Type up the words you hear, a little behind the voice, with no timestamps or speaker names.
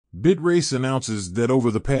BitRace announces that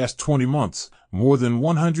over the past 20 months, more than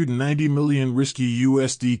 190 million risky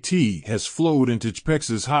USDT has flowed into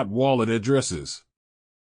Chpex's hot wallet addresses.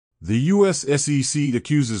 The U.S. SEC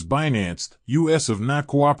accuses Binance U.S. of not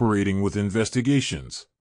cooperating with investigations.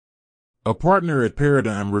 A partner at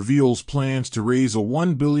Paradigm reveals plans to raise a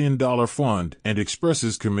 $1 billion fund and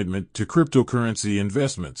expresses commitment to cryptocurrency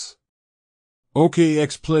investments.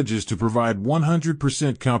 OKX pledges to provide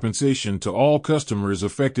 100% compensation to all customers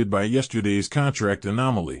affected by yesterday's contract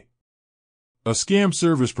anomaly. A scam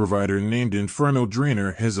service provider named Inferno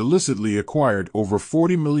Drainer has illicitly acquired over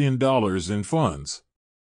 $40 million in funds.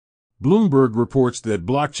 Bloomberg reports that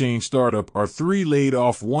blockchain startup R3 laid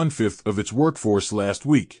off 1/5 of its workforce last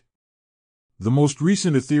week. The most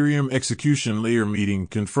recent Ethereum execution layer meeting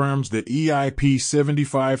confirms that EIP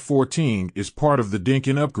 7514 is part of the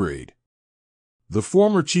Dinkin upgrade. The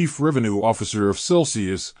former chief revenue officer of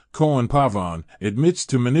Celsius, Cohen Pavon, admits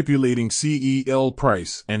to manipulating CEL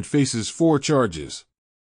price and faces 4 charges.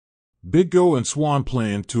 BitGo and Swan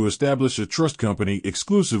plan to establish a trust company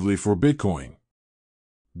exclusively for Bitcoin.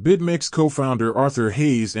 BitMEX co-founder Arthur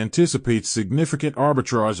Hayes anticipates significant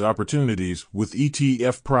arbitrage opportunities with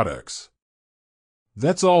ETF products.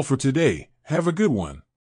 That's all for today. Have a good one.